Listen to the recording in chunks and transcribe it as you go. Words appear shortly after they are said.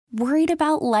Worried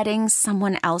about letting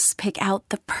someone else pick out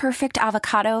the perfect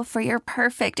avocado for your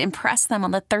perfect impress them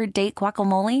on the third date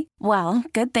guacamole? Well,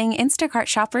 good thing Instacart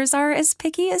shoppers are as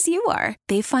picky as you are.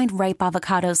 They find ripe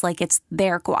avocados like it's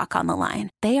their guac on the line.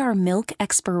 They are milk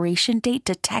expiration date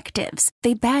detectives.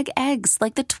 They bag eggs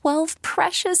like the 12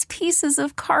 precious pieces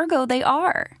of cargo they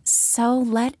are. So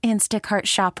let Instacart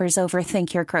shoppers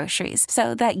overthink your groceries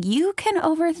so that you can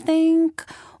overthink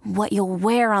what you'll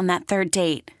wear on that third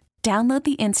date. Download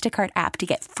the Instacart app to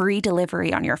get free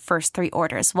delivery on your first 3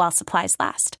 orders while supplies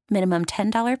last. Minimum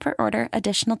 $10 per order.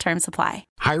 Additional terms apply.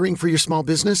 Hiring for your small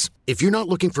business? If you're not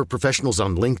looking for professionals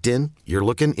on LinkedIn, you're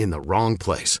looking in the wrong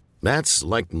place. That's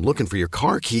like looking for your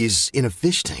car keys in a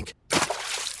fish tank.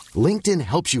 LinkedIn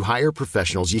helps you hire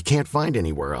professionals you can't find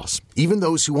anywhere else, even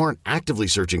those who aren't actively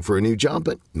searching for a new job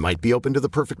but might be open to the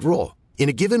perfect role. In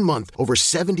a given month, over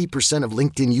 70% of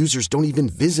LinkedIn users don't even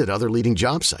visit other leading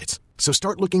job sites. So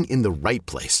start looking in the right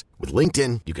place. With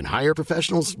LinkedIn, you can hire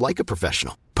professionals like a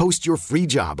professional. Post your free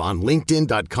job on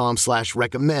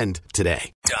linkedin.com/recommend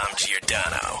today. Dom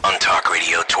Giordano on Talk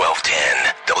Radio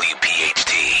 1210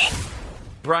 WPHT.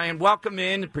 Brian, welcome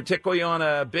in, particularly on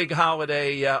a big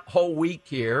holiday whole week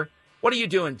here. What are you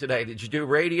doing today? Did you do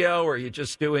radio or are you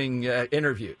just doing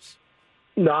interviews?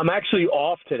 No, I'm actually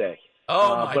off today.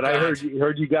 Oh, my but God. I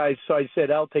heard you guys, so I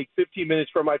said I'll take 15 minutes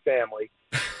for my family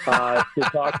to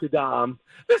talk to Dom.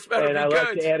 This better and be I'd good.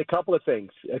 like to add a couple of things.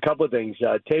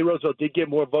 Teddy Roosevelt did get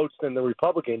more votes than the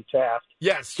Republican Taft.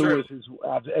 Yes, who true. was,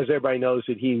 as everybody knows,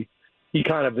 that he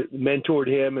kind of mentored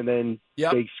him, and then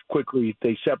they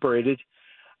separated.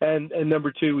 And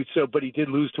number two, but he did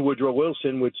lose to Woodrow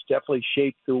Wilson, which definitely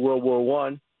shaped the World War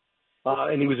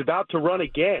I. And he was about to run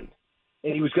again,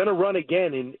 and he was going to run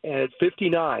again at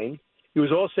 59. He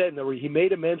was all set, and he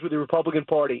made amends with the Republican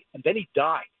Party, and then he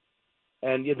died.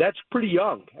 And that's pretty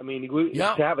young. I mean,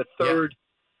 to have a third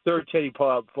Teddy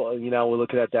Pub, we're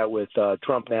looking at that with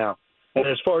Trump now. And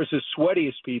as far as the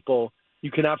sweatiest people,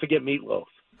 you cannot forget Meatloaf.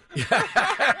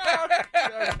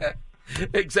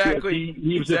 Exactly.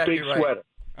 He was a big sweater.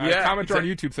 Commenter on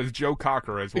YouTube says Joe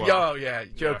Cocker as well. Oh, yeah,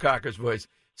 Joe Cocker's voice.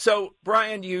 So,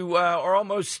 Brian, you are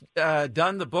almost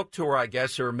done the book tour, I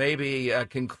guess, or maybe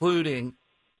concluding.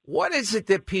 What is it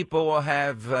that people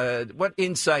have, what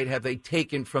insight have they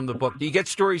taken from the book? Do you get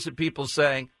stories of people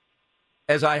saying,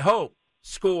 as I hope,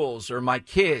 schools or my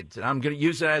kids, and I'm going to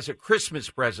use it as a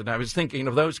Christmas present. I was thinking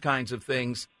of those kinds of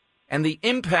things and the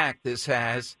impact this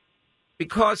has,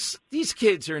 because these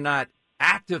kids are not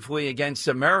actively against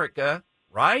America,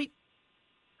 right?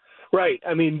 Right.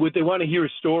 I mean, what they want to hear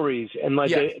is stories. And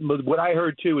what I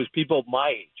heard, too, is people my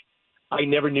age. I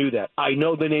never knew that. I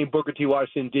know the name Booker T.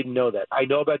 Washington, didn't know that. I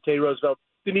know about Teddy Roosevelt,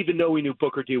 didn't even know we knew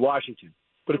Booker T. Washington.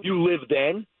 But if you lived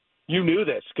then, you knew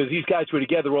this, because these guys were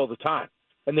together all the time.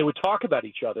 And they would talk about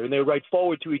each other, and they would write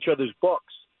forward to each other's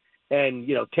books. And,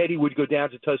 Teddy would go down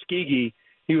to Tuskegee.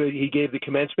 He gave the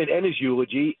commencement and his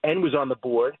eulogy and was on the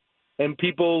board. And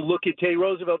people look at Teddy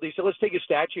Roosevelt, they said, let's take a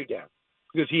statue down,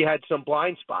 because he had some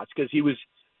blind spots, because he was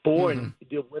born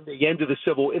when the end of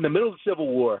in the middle of the Civil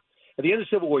War. At the end of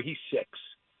the Civil War, he's 6.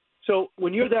 So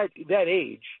when you're that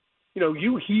age,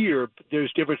 you hear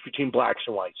there's difference between blacks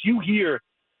and whites. You hear,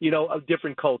 of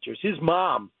different cultures. His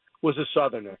mom was a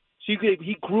Southerner. So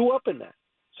he grew up in that.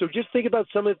 So just think about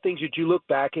some of the things that you look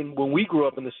back in when we grew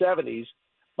up in the 70s,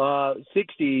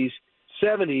 60s,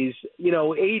 70s,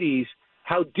 80s,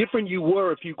 how different you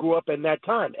were if you grew up in that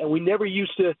time. And we never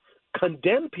used to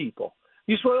condemn people.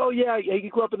 You say, oh, yeah, he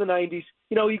grew up in the 90s.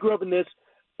 He grew up in this.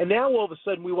 And now all of a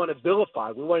sudden we want to vilify.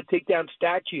 We want to take down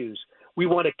statues. We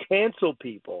want to cancel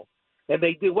people. And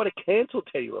they want to cancel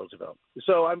Teddy Roosevelt.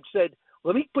 So I said,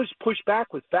 let me push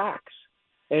back with facts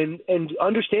and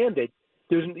understand that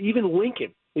there's even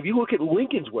Lincoln. If you look at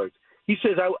Lincoln's words, he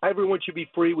says everyone should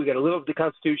be free. We got to live up to the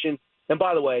Constitution. And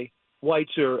by the way,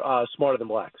 whites are smarter than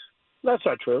blacks. That's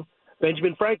not true.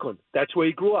 Benjamin Franklin, that's where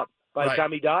he grew up. By the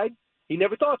time he died, he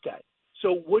never thought that.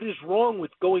 So what is wrong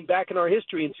with going back in our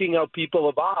history and seeing how people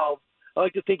evolve? I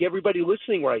like to think everybody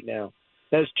listening right now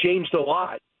has changed a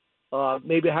lot.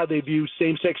 Maybe how they view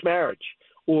same-sex marriage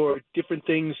or different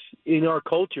things in our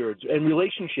culture and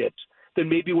relationships than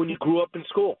maybe when you grew up in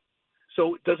school.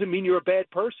 So it doesn't mean you're a bad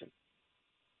person.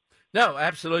 No,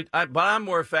 absolutely. But I'm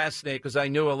more fascinated because I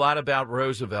knew a lot about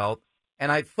Roosevelt,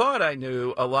 and I thought I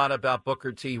knew a lot about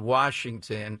Booker T.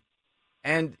 Washington.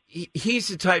 And he's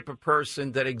the type of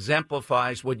person that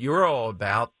exemplifies what you're all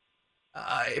about.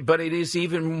 But it is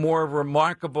even more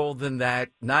remarkable than that,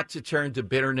 not to turn to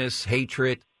bitterness,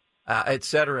 hatred, et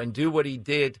cetera, and do what he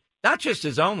did, not just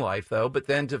his own life, though, but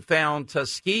then to found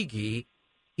Tuskegee.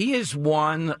 he is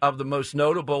one of the most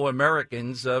notable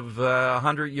Americans of a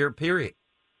 100-year period.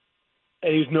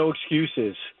 And there's no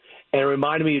excuses. And it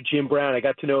reminded me of Jim Brown. I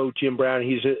got to know Jim Brown.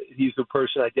 He's the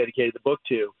person I dedicated the book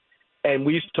to. And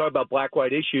we used to talk about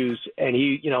black-white issues, and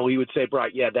he would say,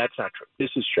 Brian, yeah, that's not true.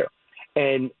 This is true.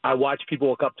 And I watch people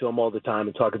walk up to him all the time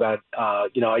and talk about, I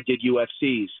did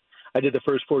UFCs. I did the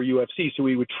first 4 UFCs, so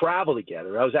we would travel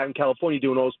together. I was out in California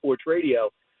doing all sports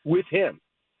radio with him.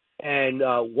 And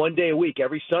one day a week,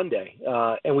 every Sunday,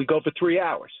 and we go for 3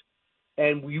 hours.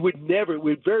 And we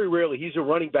very rarely, he's a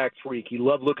running back freak. He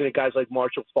loved looking at guys like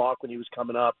Marshall Faulk when he was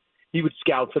coming up. He would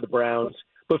scout for the Browns.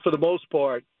 But for the most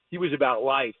part, he was about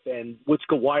life and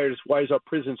why is our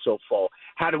prison so full?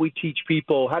 How do we teach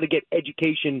people how to get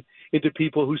education into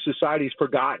people whose society's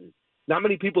forgotten? Not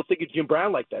many people think of Jim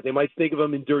Brown like that. They might think of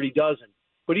him in Dirty Dozen.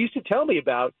 But he used to tell me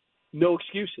about no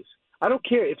excuses. I don't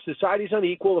care if society's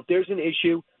unequal, if there's an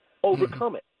issue,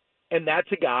 overcome it. And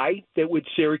that's a guy that with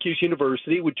Syracuse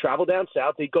University would travel down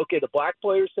south. They'd go, okay, the black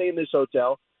players stay in this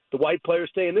hotel, the white players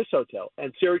stay in this hotel.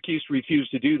 And Syracuse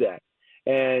refused to do that.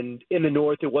 And in the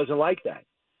North, it wasn't like that.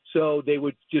 So they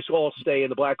would just all stay in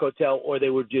the black hotel, or they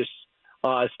would just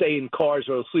stay in cars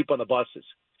or sleep on the buses.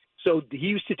 So he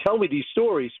used to tell me these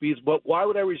stories because, why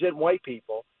would I resent white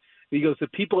people? Because the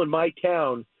people in my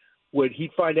town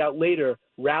he'd find out later,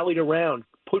 rallied around,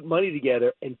 put money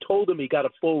together, and told him he got a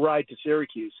full ride to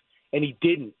Syracuse. And he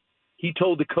didn't. He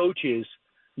told the coaches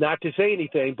not to say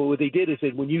anything, but what they did is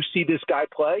that when you see this guy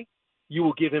play, you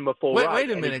will give him a full ride.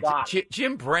 Wait a minute.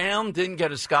 Jim Brown didn't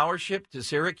get a scholarship to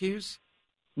Syracuse?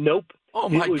 Nope. Oh,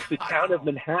 my God. It was the town of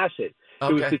Manhasset. Okay.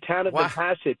 It was the town of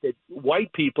Manhasset that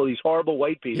white people, these horrible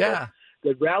white people,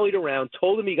 that rallied around,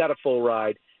 told him he got a full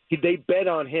ride. They bet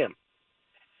on him.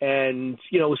 And,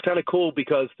 it was kind of cool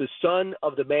because the son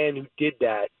of the man who did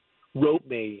that wrote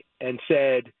me and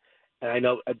said, and I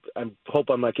know I hope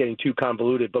I'm not getting too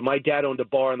convoluted, but my dad owned a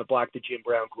bar on the block that Jim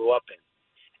Brown grew up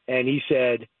in. And he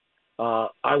said,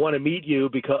 I want to meet you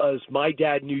because my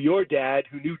dad knew your dad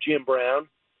who knew Jim Brown,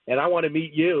 and I want to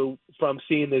meet you from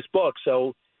seeing this book.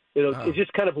 So it's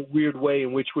just kind of a weird way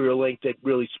in which we were linked that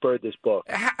really spurred this book.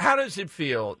 How does it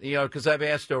feel? Because I've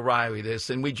asked O'Reilly this,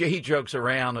 and he jokes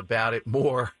around about it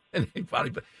more than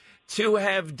anybody. But to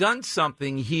have done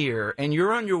something here, and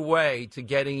you're on your way to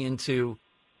getting into,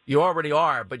 you already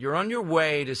are, but you're on your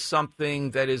way to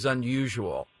something that is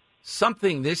unusual,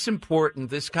 something this important,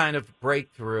 this kind of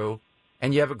breakthrough,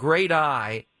 and you have a great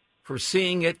eye for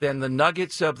seeing it, then the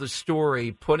nuggets of the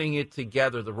story, putting it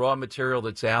together, the raw material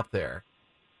that's out there.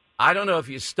 I don't know if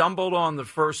you stumbled on the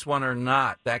first one or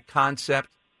not, that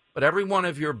concept, but every one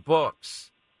of your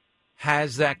books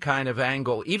has that kind of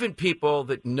angle. Even people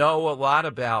that know a lot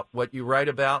about what you write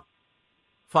about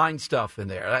find stuff in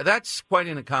there. That's quite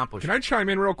an accomplishment. Can I chime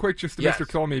in real quick just to Mr.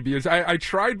 Kilmeade? Because I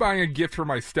tried buying a gift for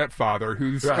my stepfather,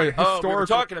 who's a historical... we were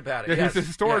talking about it. Yeah, he's a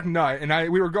historic nut. And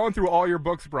we were going through all your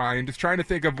books, Brian, just trying to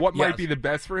think of what might be the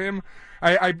best for him.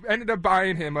 I ended up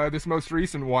buying him this most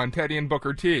recent one, Teddy and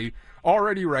Booker T.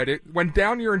 Already read it, went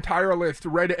down your entire list,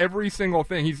 read every single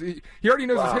thing. He already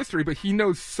knows his history, but he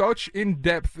knows such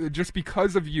in-depth just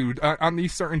because of you on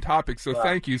these certain topics. So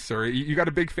thank you, sir. You got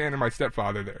a big fan of my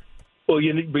stepfather there. Well,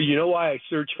 but you know why I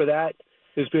search for that?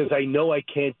 Is because I know I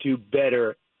can't do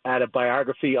better at a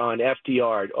biography on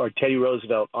FDR or Teddy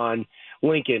Roosevelt, on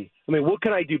Lincoln. I mean, what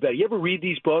can I do better? You ever read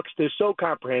these books? They're so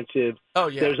comprehensive. Oh,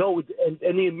 yeah. There's always,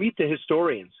 and you meet the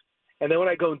historians. And then when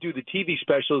I go and do the TV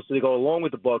specials that go along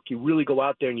with the book, you really go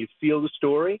out there and you feel the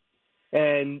story.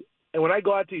 And when I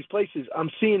go out to these places, I'm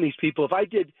seeing these people. If I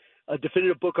did a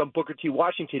definitive book on Booker T.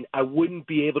 Washington, I wouldn't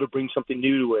be able to bring something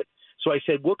new to it. So I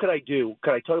said, what could I do?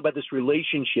 Could I talk about this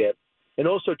relationship and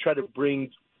also try to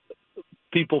bring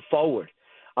people forward?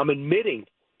 I'm admitting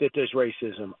that there's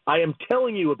racism. I am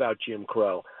telling you about Jim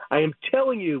Crow. I am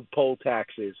telling you poll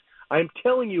taxes. I am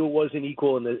telling you it wasn't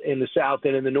equal in the South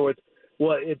and in the North.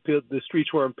 Well, the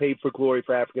streets weren't paved for glory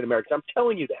for African Americans. I'm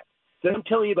telling you that. Then I'm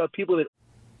telling you about people that...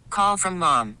 Call from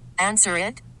mom. Answer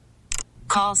it.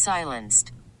 Call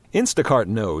silenced. Instacart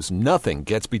knows nothing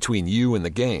gets between you and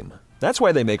the game. That's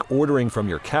why they make ordering from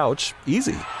your couch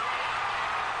easy.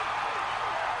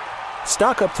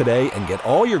 Stock up today and get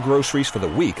all your groceries for the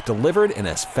week delivered in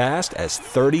as fast as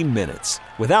 30 minutes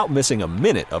without missing a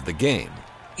minute of the game.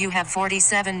 You have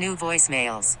 47 new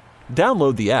voicemails.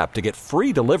 Download the app to get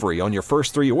free delivery on your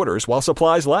first 3 orders while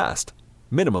supplies last.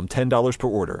 Minimum $10 per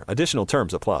order. Additional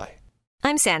terms apply.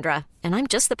 I'm Sandra, and I'm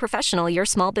just the professional your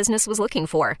small business was looking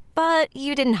for. But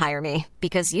you didn't hire me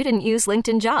because you didn't use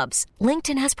LinkedIn Jobs.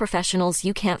 LinkedIn has professionals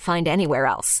you can't find anywhere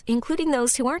else, including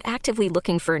those who aren't actively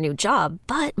looking for a new job,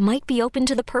 but might be open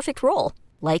to the perfect role,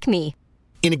 like me.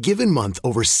 In a given month,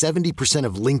 over 70%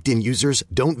 of LinkedIn users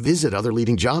don't visit other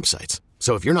leading job sites.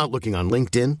 So if you're not looking on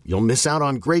LinkedIn, you'll miss out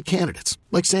on great candidates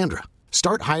like Sandra.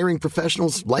 Start hiring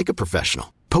professionals like a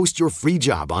professional. Post your free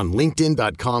job on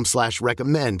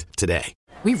linkedin.com/recommend today.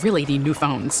 We really need new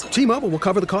phones. T-Mobile will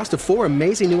cover the cost of 4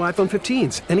 amazing new iPhone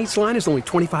 15s, and each line is only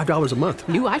 $25 a month.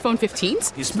 New iPhone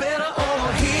 15s? It's better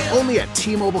over here. Only at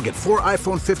T-Mobile, get 4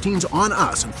 iPhone 15s on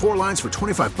us and 4 lines for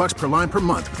 $25 per line per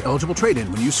month with eligible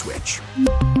trade-in when you switch.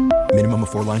 Minimum of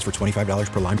 4 lines for $25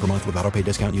 per line per month with autopay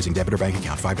discount using debit or bank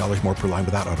account. $5 more per line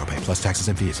without autopay, plus taxes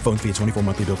and fees. Phone fee at 24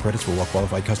 monthly bill credits for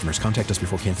well-qualified customers. Contact us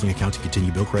before canceling account to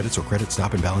continue bill credits or credit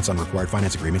stop and balance on required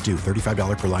finance agreement due.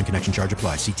 $35 per line connection charge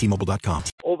applies. See T-Mobile.com.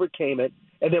 Overcame it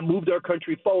and then moved our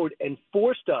country forward and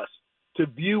forced us to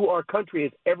view our country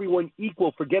as everyone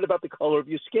equal. Forget about the color of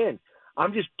your skin.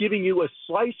 I'm just giving you a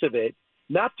slice of it,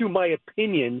 not through my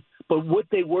opinion, but what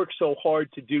they work so hard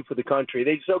to do for the country.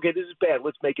 They say, okay, this is bad.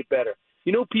 Let's make it better.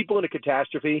 You know, people in a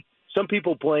catastrophe, some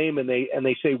people blame and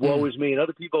they say, woe is me, and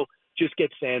other people just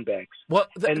get sandbags. Well,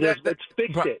 let's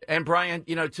fix it. And Brian,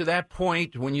 you know, to that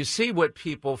point, when you see what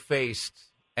people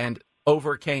faced and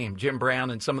overcame, Jim Brown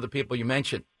and some of the people you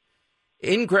mentioned,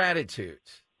 in gratitude,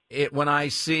 when I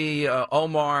see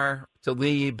Omar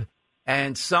Tlaib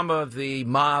and some of the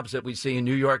mobs that we see in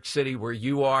New York City where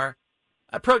you are,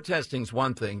 protesting's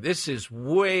one thing. This is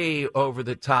way over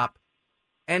the top.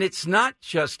 And it's not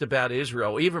just about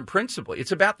Israel, even principally.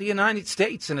 It's about the United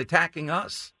States and attacking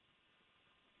us.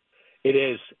 It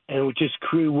is. And which is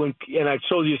true. And I've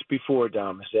told you this before,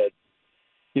 Dom, is that,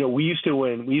 you know, we used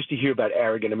to hear about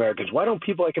arrogant Americans. Why don't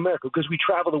people like America? Because we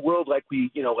travel the world like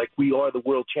we are the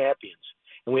world champions.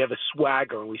 And we have a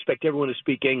swagger and we expect everyone to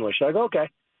speak English. I go, okay,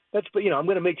 I'm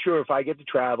going to make sure if I get to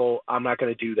travel, I'm not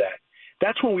going to do that.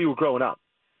 That's when we were growing up.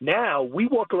 Now we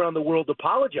walk around the world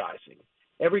apologizing.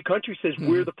 Every country says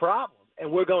we're the problem.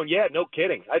 And we're going, yeah, no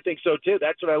kidding. I think so, too.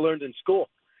 That's what I learned in school.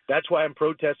 That's why I'm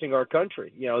protesting our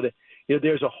country.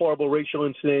 There's a horrible racial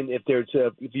incident.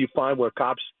 If you find where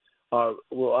cops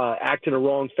act in a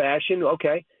wrong fashion,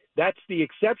 okay, that's the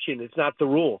exception. It's not the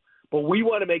rule. But we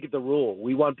want to make it the rule.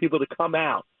 We want people to come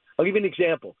out. I'll give you an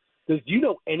example. Do you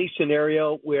know any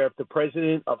scenario where if the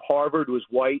president of Harvard was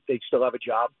white, they'd still have a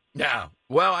job? No.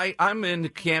 Well, I'm in the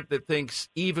camp that thinks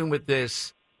even with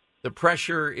this, the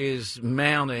pressure is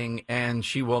mounting, and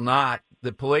she will not.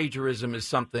 The plagiarism is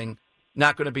something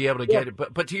not going to be able to get it.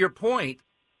 But to your point,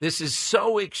 this is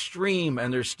so extreme,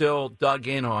 and they're still dug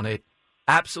in on it.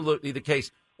 Absolutely the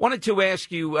case. Wanted to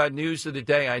ask you news of the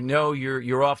day. I know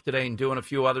you're off today and doing a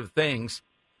few other things,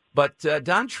 but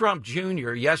Don Trump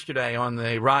Jr. yesterday on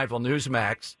the rival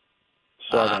Newsmax,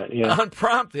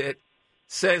 unprompted,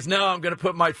 says, no, I'm going to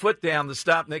put my foot down to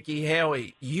stop Nikki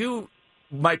Haley. You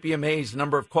might be amazed the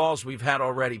number of calls we've had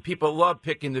already. People love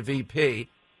picking the VP.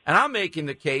 And I'm making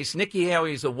the case Nikki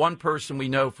Haley is the one person we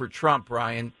know for Trump,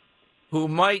 Brian, who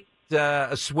might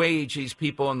assuage these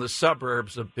people in the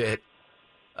suburbs a bit.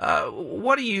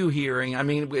 What are you hearing? I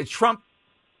mean, Trump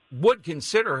would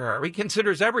consider her. He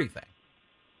considers everything.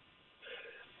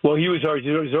 Well, he was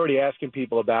already asking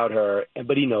people about her,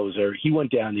 but he knows her. He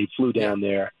went down, he flew down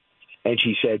there, and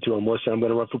she said to him, listen, I'm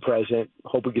going to run for president.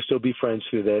 Hope we can still be friends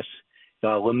through this.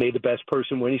 May the best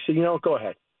person win. He said, go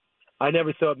ahead. I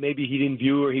never thought maybe he didn't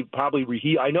view her.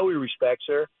 I know he respects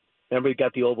her. Remember, he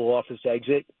got the Oval Office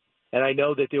exit, and I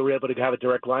know that they were able to have a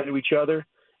direct line to each other.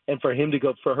 And for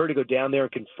her to go down there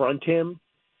and confront him,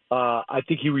 I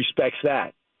think he respects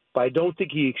that. But I don't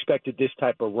think he expected this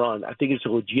type of run. I think it's a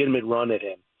legitimate run at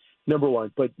him, number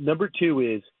one. But number two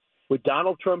is what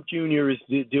Donald Trump Jr. is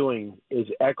doing is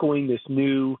echoing this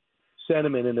new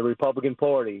sentiment in the Republican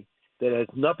Party that has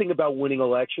nothing about winning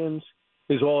elections,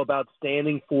 is all about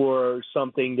standing for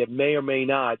something that may or may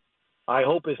not, I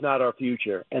hope is not our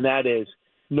future, and that is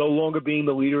no longer being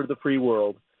the leader of the free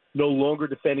world, no longer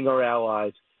defending our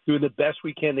allies, doing the best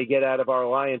we can to get out of our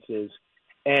alliances,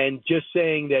 and just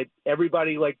saying that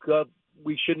everybody,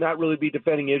 we should not really be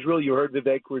defending Israel. You heard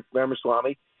Vivek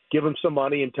Ramaswamy give him some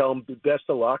money and tell him best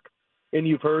of luck. And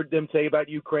you've heard them say about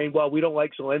Ukraine, well, we don't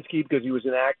like Zelensky because he was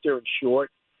an actor and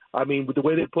short. I mean, the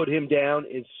way they put him down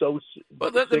is so.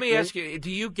 But let me ask you: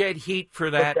 do you get heat for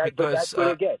that? Because that's what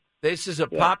I get. This is a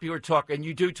popular talk, and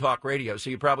you do talk radio, so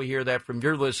you probably hear that from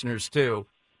your listeners too.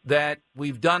 That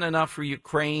we've done enough for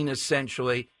Ukraine,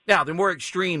 essentially. Now, the more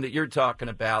extreme that you're talking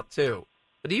about too.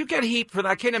 But do you get heat for that?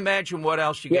 I can't imagine what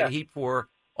else you get heat for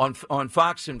on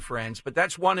Fox and Friends. But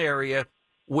that's one area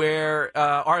where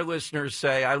our listeners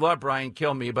say, "I love Brian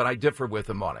Kilmeade, but I differ with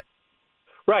him on it."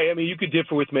 Right. I mean, you could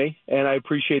differ with me, and I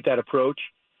appreciate that approach.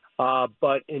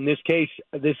 But in this case,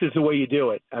 this is the way you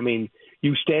do it. I mean,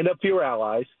 you stand up for your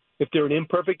allies. If they're an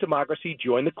imperfect democracy,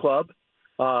 join the club.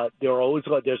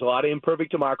 There's a lot of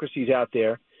imperfect democracies out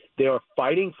there. They are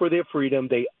fighting for their freedom.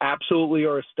 They absolutely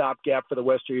are a stopgap for the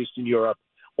West or Eastern Europe.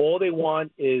 All they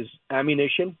want is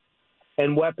ammunition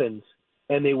and weapons,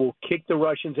 and they will kick the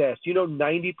Russians' ass. Do you know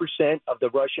 90% of the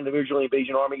Russian original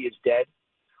invasion army is dead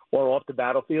or off the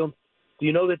battlefield? Do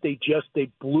you know that they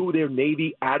blew their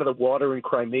navy out of the water in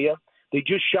Crimea? They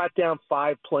just shot down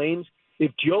 5 planes.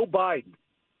 If Joe Biden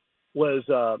was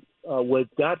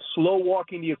not slow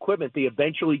walking the equipment they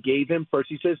eventually gave him, first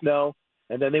he says no,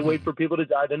 and then they wait for people to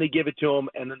die, then they give it to him,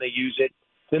 and then they use it.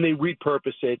 Then they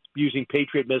repurpose it using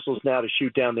Patriot missiles now to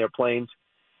shoot down their planes.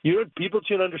 People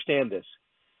should understand this.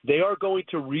 They are going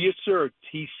to reassert.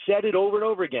 He said it over and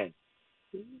over again.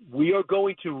 We are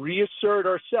going to reassert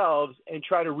ourselves and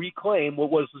try to reclaim what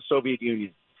was the Soviet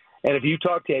Union. And if you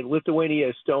talk to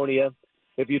Lithuania, Estonia,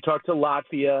 if you talk to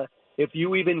Latvia, if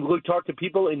you even talk to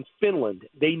people in Finland,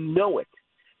 they know it.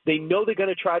 They know they're going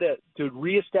to try to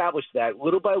reestablish that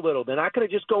little by little. They're not going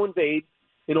to just go invade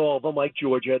in all of them like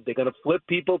Georgia. They're going to flip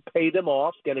people, pay them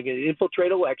off, going to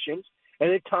infiltrate elections,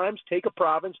 and at times take a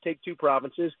province, take 2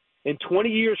 provinces. And 20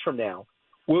 years from now,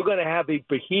 we're going to have a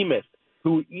behemoth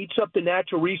who eats up the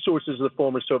natural resources of the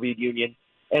former Soviet Union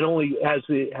and only has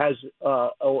a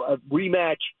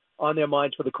rematch on their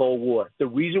minds for the Cold War. The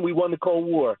reason we won the Cold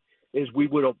War is we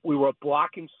were a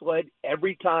blocking sled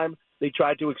every time they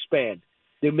tried to expand.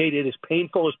 They made it as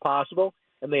painful as possible,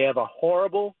 and they have a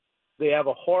horrible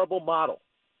model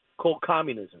called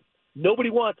communism. Nobody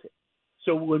wants it.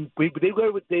 So when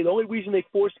the only reason they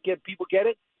people get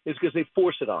it is because they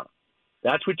force it on them.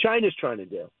 That's what China's trying to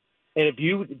do. And if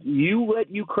you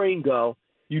let Ukraine go,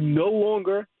 you no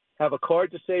longer have a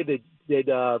card to say that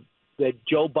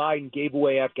Joe Biden gave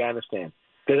away Afghanistan,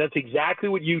 because that's exactly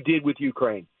what you did with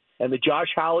Ukraine. And the Josh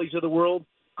Hawleys of the world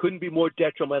couldn't be more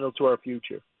detrimental to our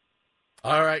future.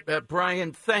 All right,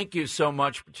 Brian, thank you so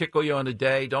much, particularly on the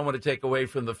day. Don't want to take away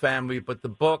from the family, but the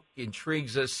book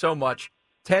intrigues us so much.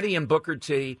 Teddy and Booker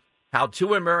T, How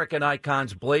 2 American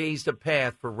Icons Blazed a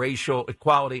Path for Racial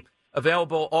Equality.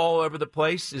 Available all over the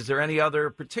place. Is there any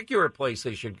other particular place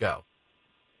they should go?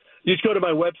 You just go to my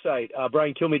website,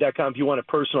 briankilmeade.com, if you want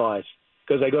to personalize,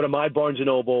 because I go to my Barnes &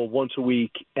 Noble once a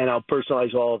week, and I'll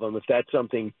personalize all of them if that's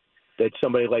something that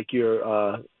somebody like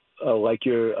your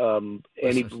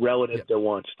any relative that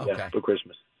wants for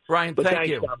Christmas. Brian, thank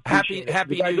you. Tom. Happy New Year.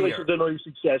 Congratulations on all your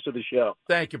success of the show.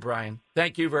 Thank you, Brian.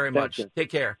 Thank you very much. Take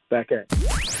care. Back at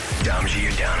Dom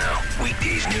Giordano,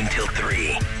 weekdays noon till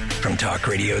 3 from Talk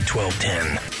Radio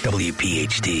 1210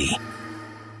 WPHT.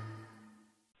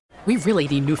 We really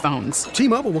need new phones.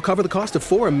 T-Mobile will cover the cost of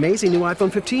 4 amazing new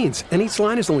iPhone 15s, and each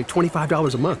line is only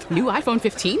 $25 a month. New iPhone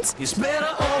 15s? It's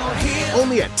better over here.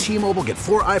 Only at T-Mobile, get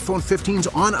 4 iPhone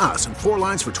 15s on us and 4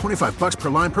 lines for $25 per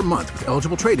line per month with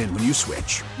eligible trade-in when you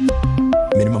switch.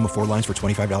 Minimum of 4 lines for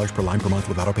 $25 per line per month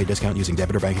with auto-pay discount using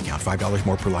debit or bank account. $5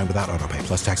 more per line without auto-pay,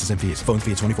 plus taxes and fees. Phone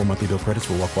fee at 24 monthly bill credits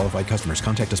for well-qualified customers.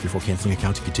 Contact us before canceling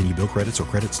account to continue bill credits or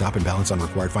credit stop and balance on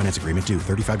required finance agreement due.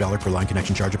 $35 per line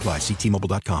connection charge applies. See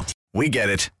T-Mobile.com. We get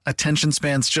it. Attention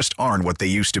spans just aren't what they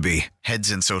used to be.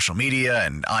 Heads in social media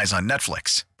and eyes on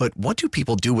Netflix. But what do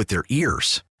people do with their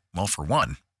ears? Well, for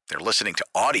one, they're listening to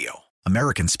audio.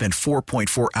 Americans spend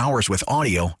 4.4 hours with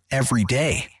audio every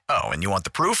day. Oh, and you want the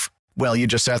proof? Well, you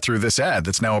just sat through this ad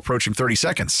that's now approaching 30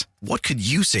 seconds. What could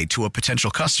you say to a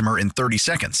potential customer in 30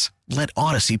 seconds? Let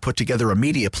Odyssey put together a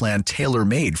media plan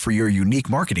tailor-made for your unique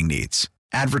marketing needs.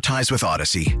 Advertise with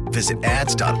Odyssey. Visit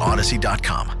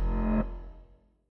ads.odyssey.com.